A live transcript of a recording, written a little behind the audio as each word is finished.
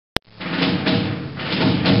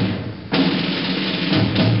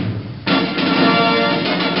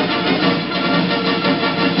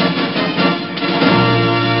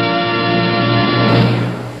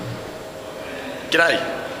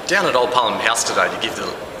G'day, down at Old Parliament House today to give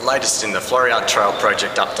the latest in the Floriade Trail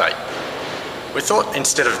project update. We thought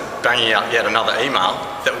instead of banging out yet another email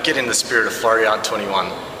that would get in the spirit of Floriade 21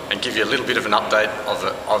 and give you a little bit of an update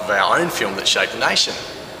of our own film that shaped the nation.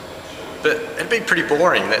 But it'd be pretty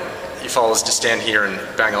boring that if I was to stand here and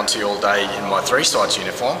bang on to you all day in my Three Sides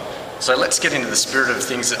uniform. So let's get into the spirit of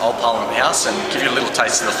things at Old Parliament House and give you a little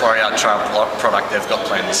taste of the Floriade Trail product they've got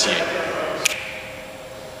planned this year.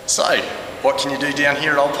 So, what can you do down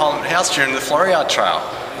here at Old Parliament House during the Floriade Trail?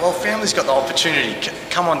 Well, families got the opportunity to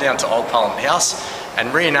come on down to Old Parliament House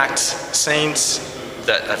and reenact scenes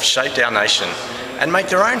that have shaped our nation and make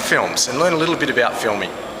their own films and learn a little bit about filming.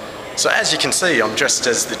 So as you can see, I'm dressed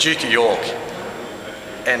as the Duke of York,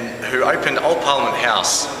 and who opened Old Parliament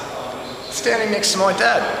House, standing next to my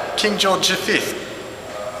dad, King George V.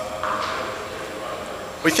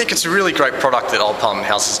 We think it's a really great product that Old Parliament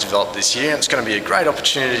House has developed this year, and it's going to be a great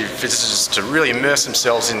opportunity for visitors to really immerse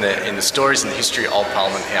themselves in the stories and the history of Old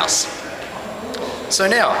Parliament House. So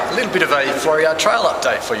now, a little bit of a Floriade Trail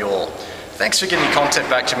update for you all. Thanks for getting your content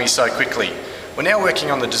back to me so quickly. We're now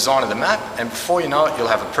working on the design of the map, and before you know it, you'll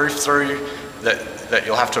have a proof through that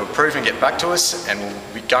you'll have to approve and get back to us, and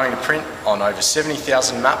we'll be going to print on over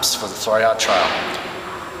 70,000 maps for the Floriade Trail.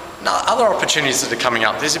 Now, other opportunities that are coming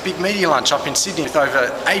up, there's a big media lunch up in Sydney with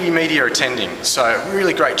over 80 media attending, so a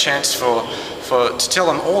really great chance to tell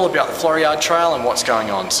them all about the Floriade Trail and what's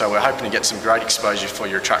going on, so we're hoping to get some great exposure for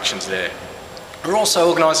your attractions there. We're also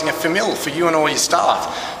organising a famil for you and all your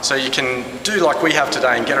staff, so you can do like we have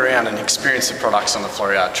today and get around and experience the products on the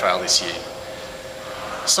Floriade Trail this year.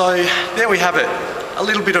 So there we have it, a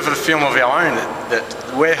little bit of a film of our own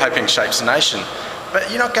that we're hoping shapes the nation. But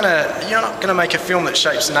you're not gonna make a film that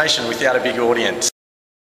shapes the nation without a big audience.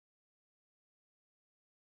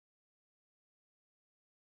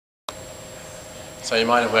 So you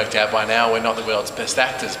might have worked out by now we're not the world's best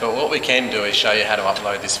actors, but what we can do is show you how to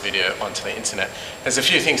upload this video onto the internet. There's a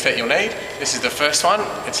few things that you'll need. This is the first one.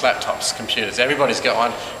 It's laptops, computers. Everybody's got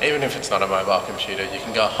one, even if it's not a mobile computer. You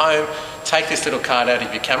can go home, take this little card out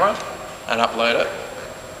of your camera and upload it.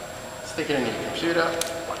 Stick it in your computer,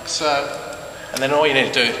 like so. And then all you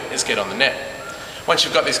need to do is get on the net. Once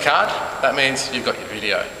you've got this card, that means you've got your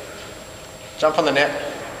video. Jump on the net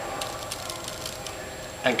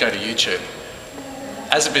and go to YouTube.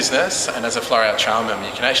 As a business and as a Floriade Trail member,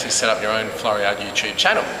 you can actually set up your own Floriade YouTube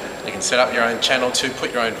channel. You can set up your own channel to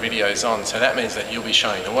put your own videos on, so that means that you'll be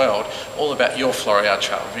showing the world all about your Floriade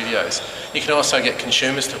Trail videos. You can also get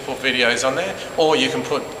consumers to put videos on there, or you can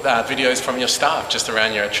put videos from your staff just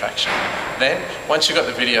around your attraction. Then, once you've got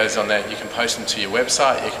the videos on there, you can post them to your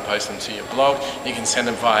website, you can post them to your blog, you can send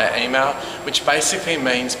them via email, which basically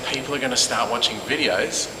means people are going to start watching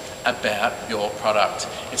videos about your product.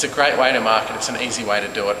 It's a great way to market, it's an easy way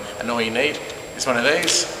to do it, and all you need is one of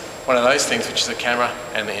those things, which is a camera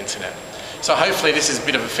and the internet. So hopefully this is a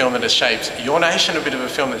bit of a film that has shaped your nation, a bit of a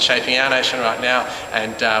film that's shaping our nation right now,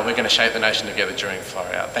 and we're going to shape the nation together during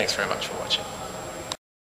Floriade. Thanks very much for watching.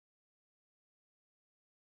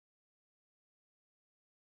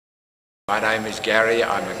 My name is Gary,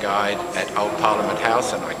 I'm a guide at Old Parliament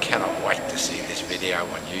House, and I cannot wait to see this video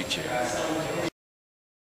on YouTube.